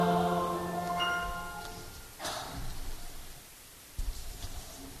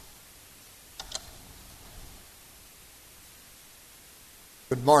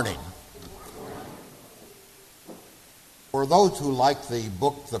Good morning. For those who like the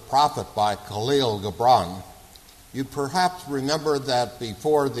book The Prophet by Khalil Gibran, you perhaps remember that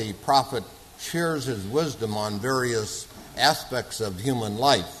before the prophet shares his wisdom on various aspects of human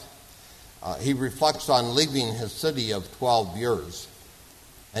life, he reflects on leaving his city of 12 years.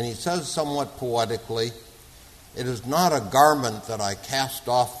 And he says somewhat poetically, "It is not a garment that I cast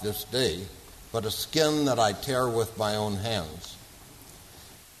off this day, but a skin that I tear with my own hands."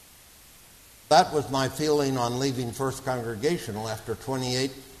 That was my feeling on leaving First Congregational after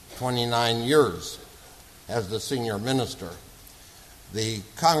 29 years as the senior minister. The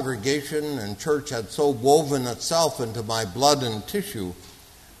congregation and church had so woven itself into my blood and tissue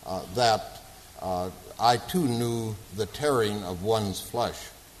that I too knew the tearing of one's flesh.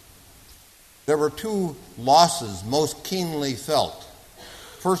 There were two losses most keenly felt.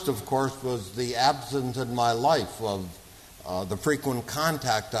 First, of course, was the absence in my life of the frequent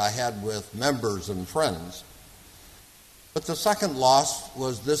contact I had with members and friends. But the second loss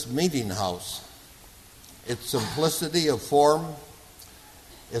was this meeting house. Its simplicity of form,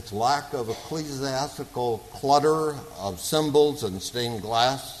 its lack of ecclesiastical clutter of symbols and stained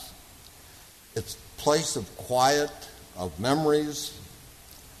glass, its place of quiet, of memories,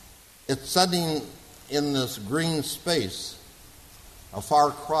 its setting in this green space, a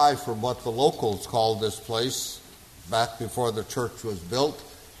far cry from what the locals called this place back before the church was built,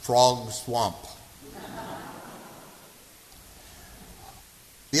 Frog Swamp.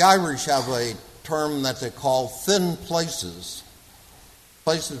 The Irish have a term that they call thin places,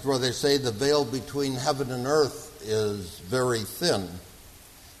 places where they say the veil between heaven and earth is very thin.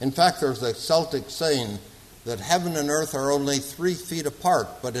 In fact, there's a Celtic saying that heaven and earth are only 3 feet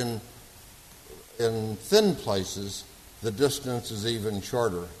apart, but in thin places, the distance is even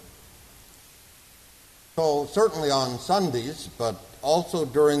shorter. So certainly on Sundays, but also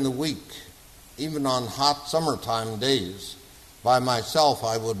during the week, even on hot summertime days, by myself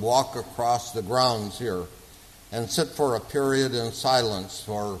I would walk across the grounds here and sit for a period in silence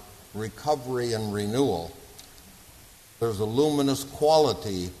for recovery and renewal. There's a luminous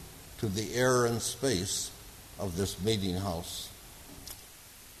quality to the air and space of this meeting house.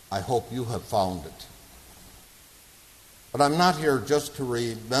 I hope you have found it. But I'm not here just to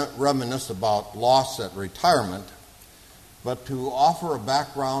reminisce about loss at retirement, but to offer a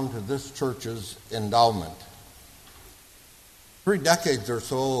background to this church's endowment. 3 decades or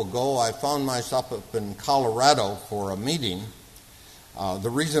so ago, I found myself up in Colorado for a meeting. The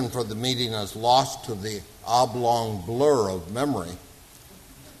reason for the meeting is lost to the oblong blur of memory.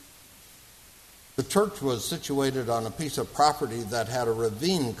 The church was situated on a piece of property that had a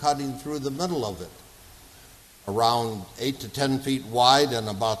ravine cutting through the middle of it, around 8 to 10 feet wide and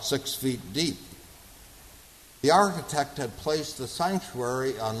about 6 feet deep. The architect had placed the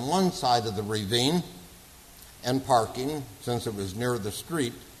sanctuary on one side of the ravine and parking, since it was near the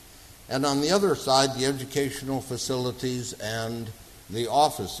street, and on the other side the educational facilities and the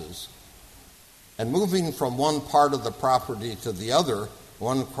offices. And moving from one part of the property to the other,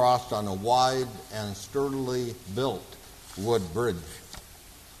 one crossed on a wide and sturdily built wood bridge.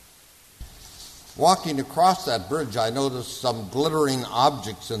 Walking across that bridge, I noticed some glittering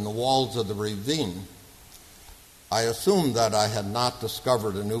objects in the walls of the ravine. I assumed that I had not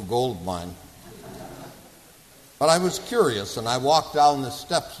discovered a new gold mine. But I was curious, and I walked down the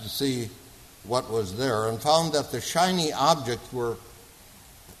steps to see what was there and found that the shiny objects were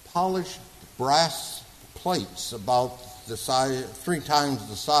polished brass plates about the size, 3 times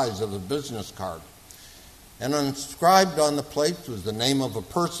the size of a business card. And inscribed on the plates was the name of a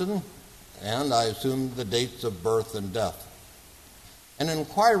person, and I assumed the dates of birth and death. And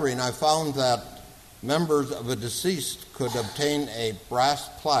inquiring, I found that members of a deceased could obtain a brass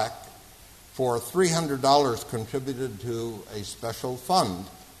plaque for $300 contributed to a special fund,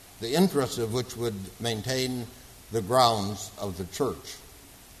 the interest of which would maintain the grounds of the church.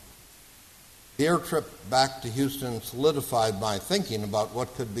 The air trip back to Houston solidified my thinking about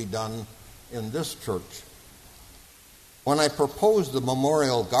what could be done in this church. When I proposed the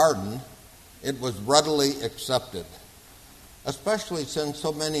memorial garden, it was readily accepted, especially since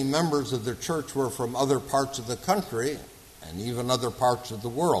so many members of the church were from other parts of the country and even other parts of the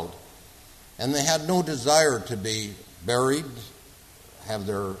world, and they had no desire to be buried, have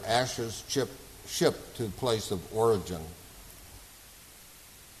their ashes shipped to place of origin.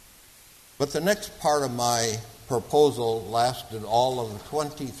 But the next part of my proposal lasted all of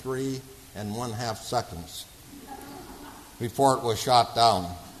 23 1/2 seconds before it was shot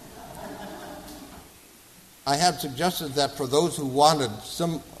down. I had suggested that for those who wanted,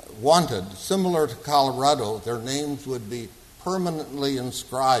 similar to Colorado, their names would be permanently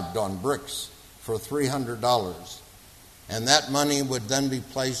inscribed on bricks for $300, and that money would then be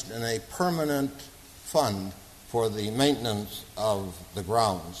placed in a permanent fund for the maintenance of the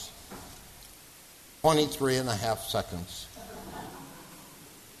grounds. 23 and a half seconds.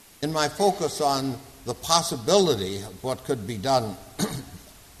 In my focus on the possibility of what could be done,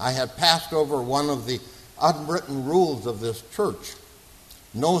 I had passed over one of the unwritten rules of this church.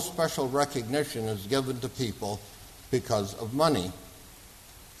 No special recognition is given to people because of money.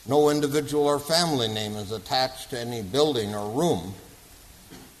 No individual or family name is attached to any building or room.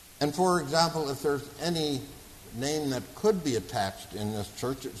 And for example, if there's any name that could be attached in this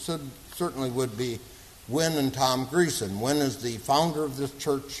church, it certainly would be Wynn and Tom Greason. Wynn is the founder of this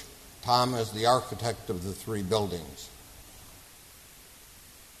church. Tom is the architect of the 3 buildings.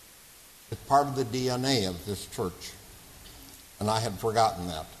 It's part of the DNA of this church, and I had forgotten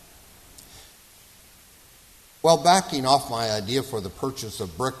that. Well, backing off my idea for the purchase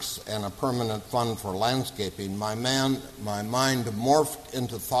of bricks and a permanent fund for landscaping, my mind morphed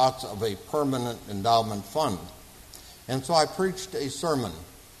into thoughts of a permanent endowment fund. And so I preached a sermon,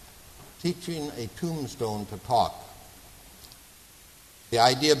 teaching a tombstone to talk. The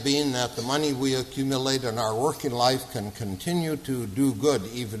idea being that the money we accumulate in our working life can continue to do good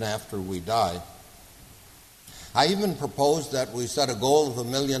even after we die. I even proposed that we set a goal of $1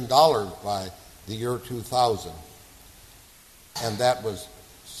 million by the year 2000, and that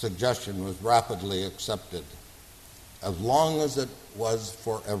suggestion was rapidly accepted, as long as it was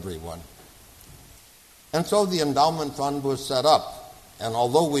for everyone. And so the endowment fund was set up, and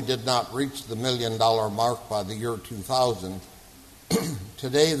although we did not reach the $1 million mark by the year 2000,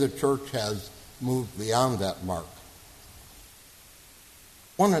 today the church has moved beyond that mark.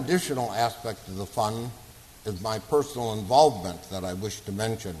 One additional aspect of the fund is my personal involvement that I wish to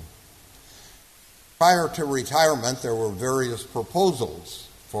mention. Prior to retirement, there were various proposals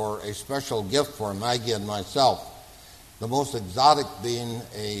for a special gift for Maggie and myself, the most exotic being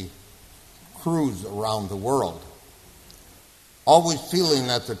a cruise around the world. Always feeling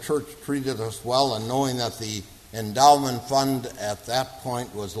that the church treated us well and knowing that the endowment fund at that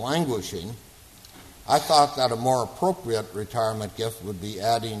point was languishing, I thought that a more appropriate retirement gift would be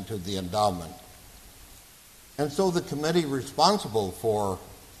adding to the endowment. And so the committee responsible for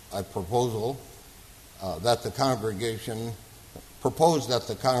a proposal that the congregation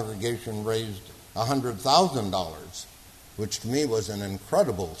raised $100,000, which to me was an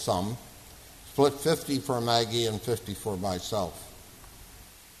incredible sum, split 50 for Maggie and 50 for myself.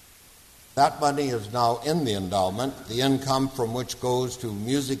 That money is now in the endowment, the income from which goes to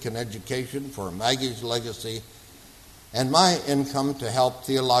music and education for Maggie's legacy, and my income to help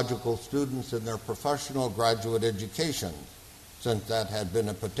theological students in their professional graduate education, since that had been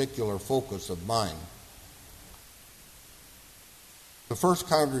a particular focus of mine. The First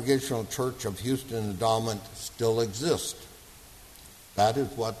Congregational Church of Houston Endowment still exists. That is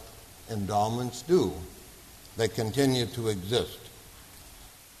what endowments do. They continue to exist.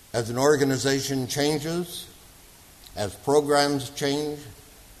 As an organization changes, as programs change,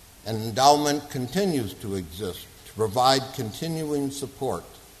 an endowment continues to exist to provide continuing support.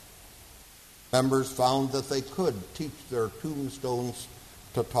 Members found that they could teach their tombstones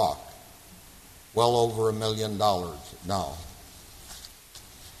to talk. Well over $1 million now.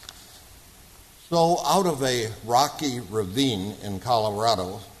 So out of a rocky ravine in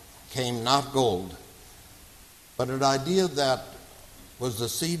Colorado came not gold, but an idea that was the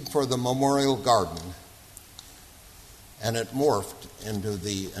seed for the memorial garden, and it morphed into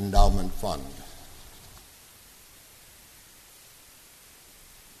the endowment fund.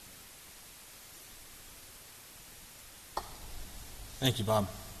 Thank you, Bob.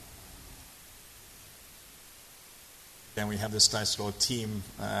 And we have this nice little team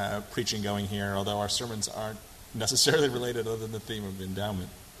preaching going here, although our sermons aren't necessarily related other than the theme of endowment.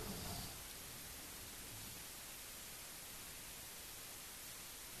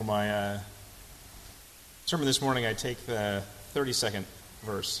 For my sermon this morning, I take the 32nd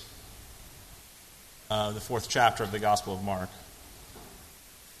verse, the 4th chapter of the Gospel of Mark.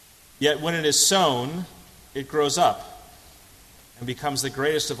 Yet when it is sown, it grows up and becomes the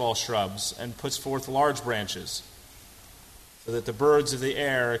greatest of all shrubs and puts forth large branches, so that the birds of the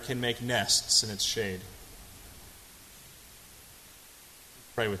air can make nests in its shade.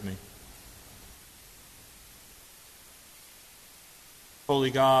 Pray with me.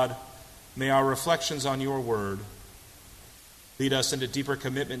 Holy God, may our reflections on your word lead us into deeper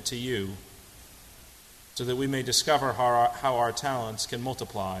commitment to you, so that we may discover how our talents can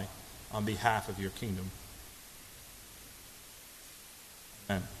multiply on behalf of your kingdom.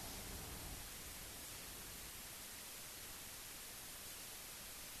 Amen.